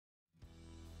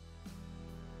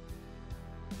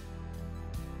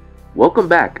Welcome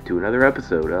back to another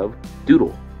episode of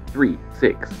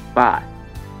Doodle365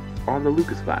 on the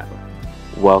LucasFiles.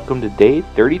 Welcome to day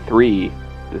 33.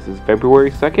 This is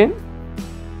February 2nd,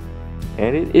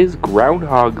 and it is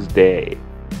Groundhog's Day.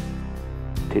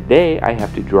 Today I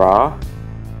have to draw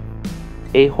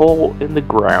a hole in the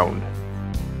ground.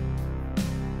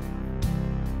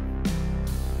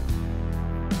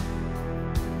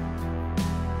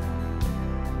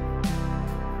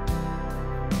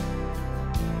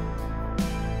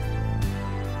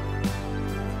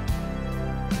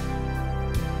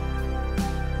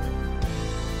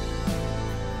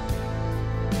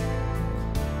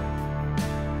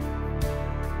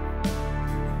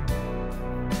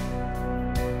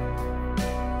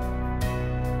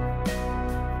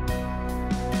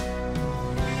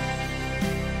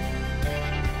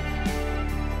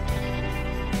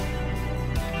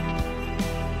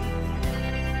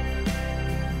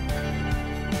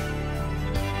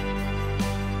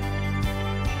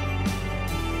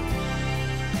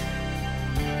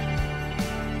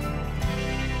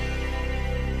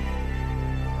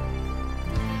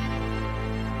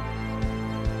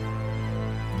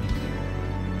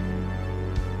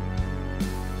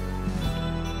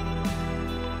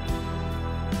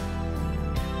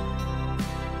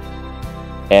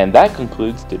 And that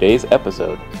concludes today's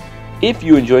episode. If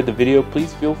you enjoyed the video,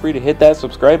 please feel free to hit that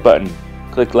subscribe button,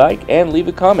 click like, and leave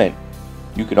a comment.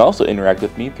 You can also interact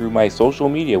with me through my social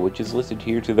media, which is listed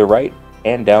here to the right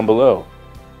and down below.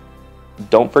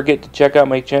 Don't forget to check out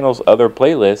my channel's other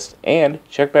playlists and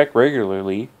check back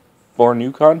regularly for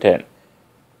new content.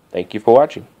 Thank you for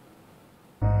watching.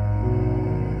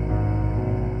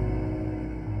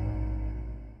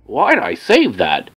 Why'd I save that?